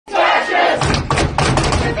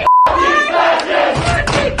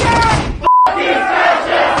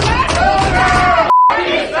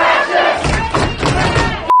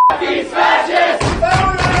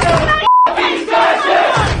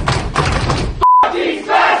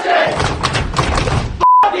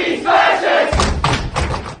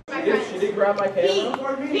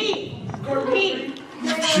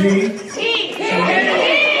Hey,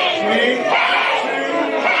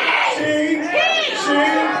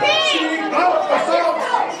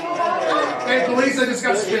 police, I just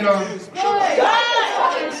got spit on.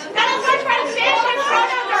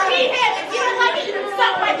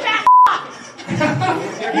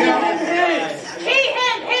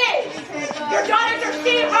 Your daughters are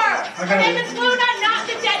she, her. Her name is Luna, not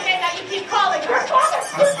the dead man that you keep calling her.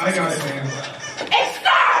 I got it, man. It's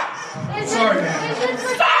sir! Sorry, man.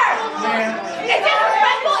 Sir! Man. Is it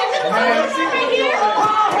respectful? Is it respectful right here?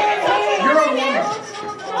 You're a woman.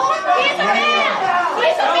 He's a man!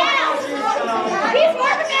 He's a man! He's more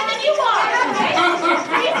of a man than you are!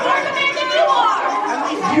 He's more of a man than you are!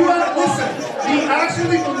 Listen, he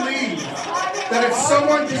actually believes that if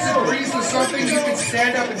someone disagrees with something, you can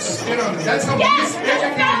stand up and spit on them. That's how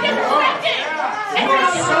miseducated you are. You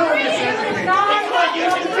are so miseducated. You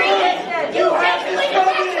disagree with it. You actually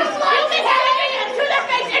disagree with it to their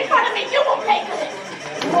face in front of me. You will pay for this.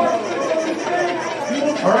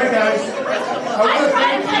 All right, guys. I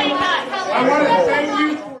want to thank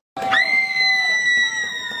you.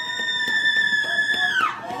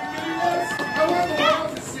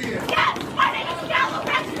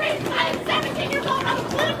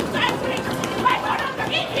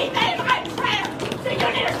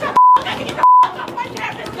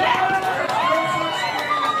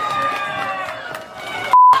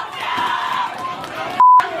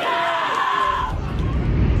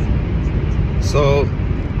 So,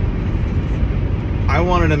 I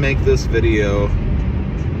wanted to make this video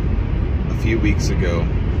a few weeks ago,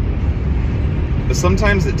 but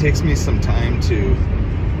sometimes it takes me some time to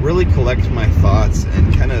really collect my thoughts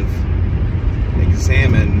and kind of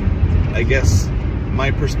examine, I guess,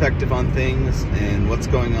 my perspective on things and what's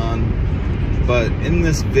going on. But in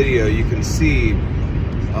this video, you can see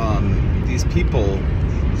these people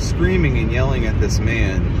screaming and yelling at this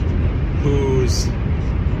man whose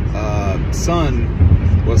son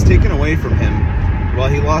was taken away from him while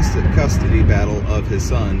he lost a custody battle of his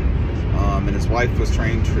son, and his wife was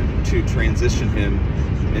trying to transition him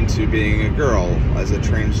into being a girl, as a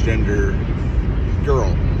transgender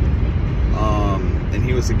girl, and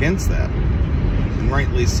he was against that, and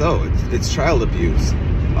rightly so. It's child abuse,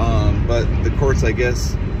 but the courts, I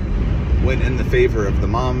guess, went in the favor of the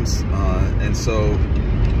moms, and so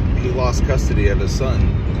he lost custody of his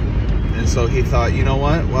son. And so he thought, you know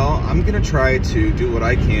what, well, I'm going to try to do what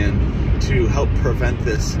I can to help prevent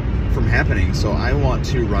this from happening. So I want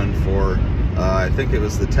to run for, I think it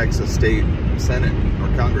was the Texas State Senate or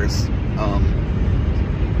Congress.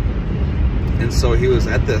 And so he was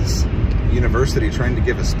at this university trying to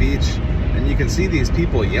give a speech. And you can see these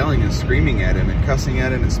people yelling and screaming at him and cussing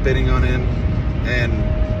at him and spitting on him. And,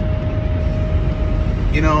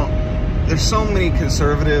 you know, there's so many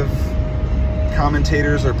conservative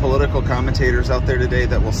commentators or political commentators out there today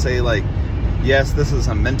that will say, like, yes, this is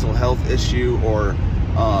a mental health issue, or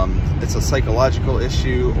it's a psychological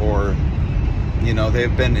issue, or, you know,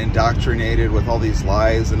 they've been indoctrinated with all these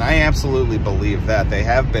lies. And I absolutely believe that they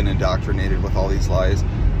have been indoctrinated with all these lies,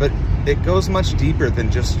 but it goes much deeper than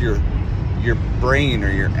just your brain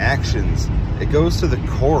or your actions. It goes to the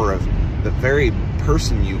core of the very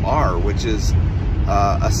person you are, which is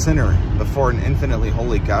a sinner before an infinitely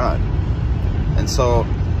holy God. And so,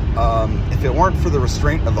 if it weren't for the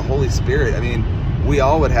restraint of the Holy Spirit, I mean, we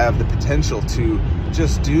all would have the potential to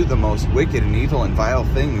just do the most wicked and evil and vile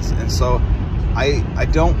things. And so, I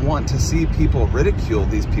don't want to see people ridicule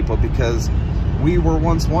these people, because we were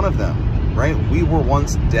once one of them, right? We were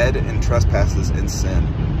once dead in trespasses and sin.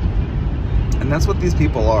 And that's what these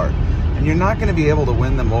people are. And you're not going to be able to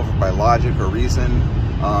win them over by logic or reason,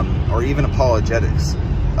 or even apologetics.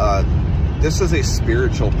 This is a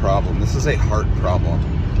spiritual problem. This is a heart problem.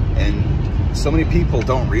 And so many people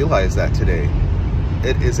don't realize that today.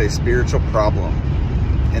 It is a spiritual problem,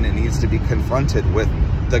 and it needs to be confronted with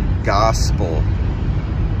the gospel.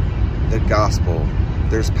 The gospel.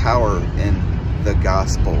 There's power in the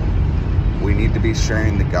gospel. We need to be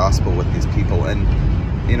sharing the gospel with these people. And,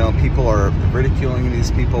 you know, people are ridiculing these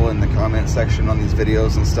people in the comment section on these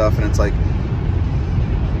videos and stuff, and it's like,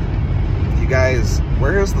 you guys,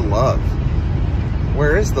 where is the love?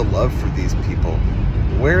 Where is the love for these people?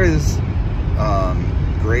 Where is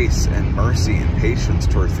grace and mercy and patience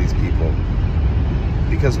towards these people?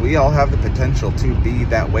 Because we all have the potential to be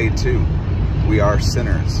that way too. We are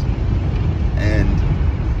sinners. And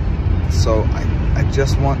so I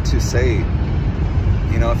just want to say,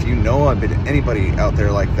 you know, if you know anybody out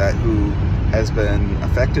there like that who has been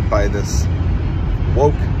affected by this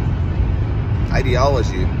woke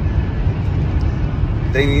ideology,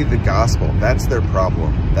 They need the gospel. That's their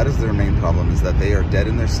problem. That is their main problem, is that they are dead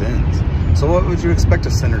in their sins. So what would you expect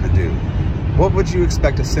a sinner to do? What would you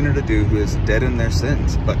expect a sinner to do who is dead in their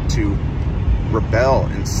sins, but to rebel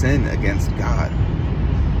and sin against God?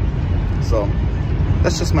 So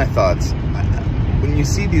that's just my thoughts. When you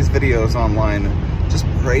see these videos online, just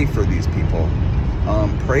pray for these people.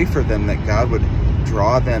 Pray for them that God would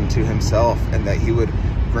draw them to himself, and that he would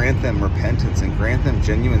grant them repentance and grant them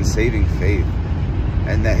genuine saving faith,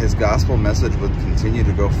 and that his gospel message would continue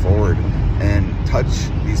to go forward and touch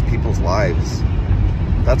these people's lives.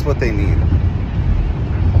 That's what they need.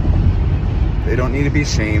 They don't need to be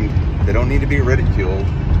shamed. They don't need to be ridiculed.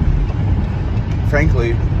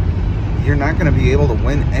 Frankly, you're not going to be able to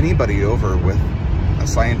win anybody over with a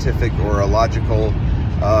scientific or a logical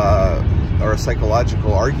or a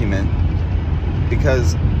psychological argument,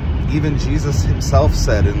 because even Jesus himself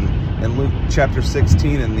said in Luke chapter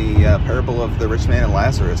 16, in the parable of the rich man and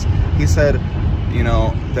Lazarus, he said, you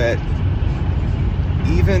know, that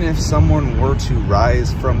even if someone were to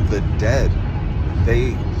rise from the dead,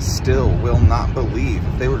 they still will not believe.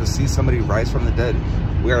 If they were to see somebody rise from the dead,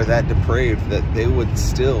 we are that depraved that they would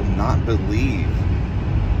still not believe.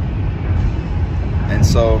 And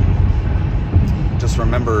so just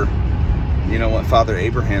remember, you know, what Father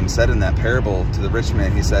Abraham said in that parable to the rich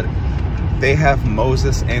man. He said, they have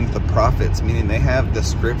Moses and the prophets, meaning they have the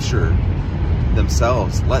scripture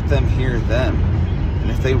themselves. Let them hear them.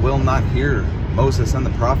 And if they will not hear Moses and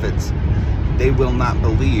the prophets, they will not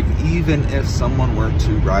believe, even if someone were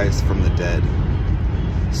to rise from the dead.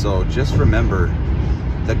 So just remember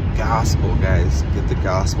the gospel, guys. Get the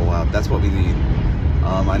gospel out. That's what we need.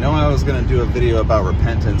 I know I was going to do a video about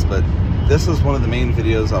repentance, but this is one of the main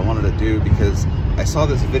videos I wanted to do because I saw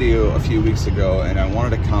this video a few weeks ago and I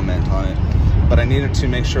wanted to comment on it, but I needed to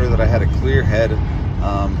make sure that I had a clear head,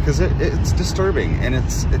 because it's disturbing, and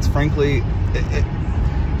it's frankly,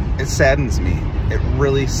 it saddens me. It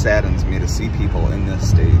really saddens me to see people in this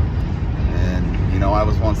state. And, you know, I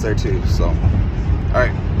was once there too. So, all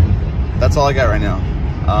right, that's all I got right now.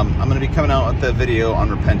 I'm going to be coming out with the video on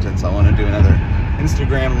repentance. I want to do another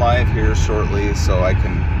Instagram live here shortly so I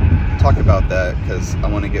can talk about that, because I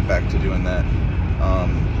want to get back to doing that.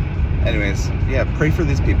 Anyways, yeah, pray for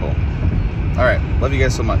these people. All right, love you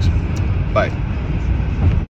guys so much. Bye.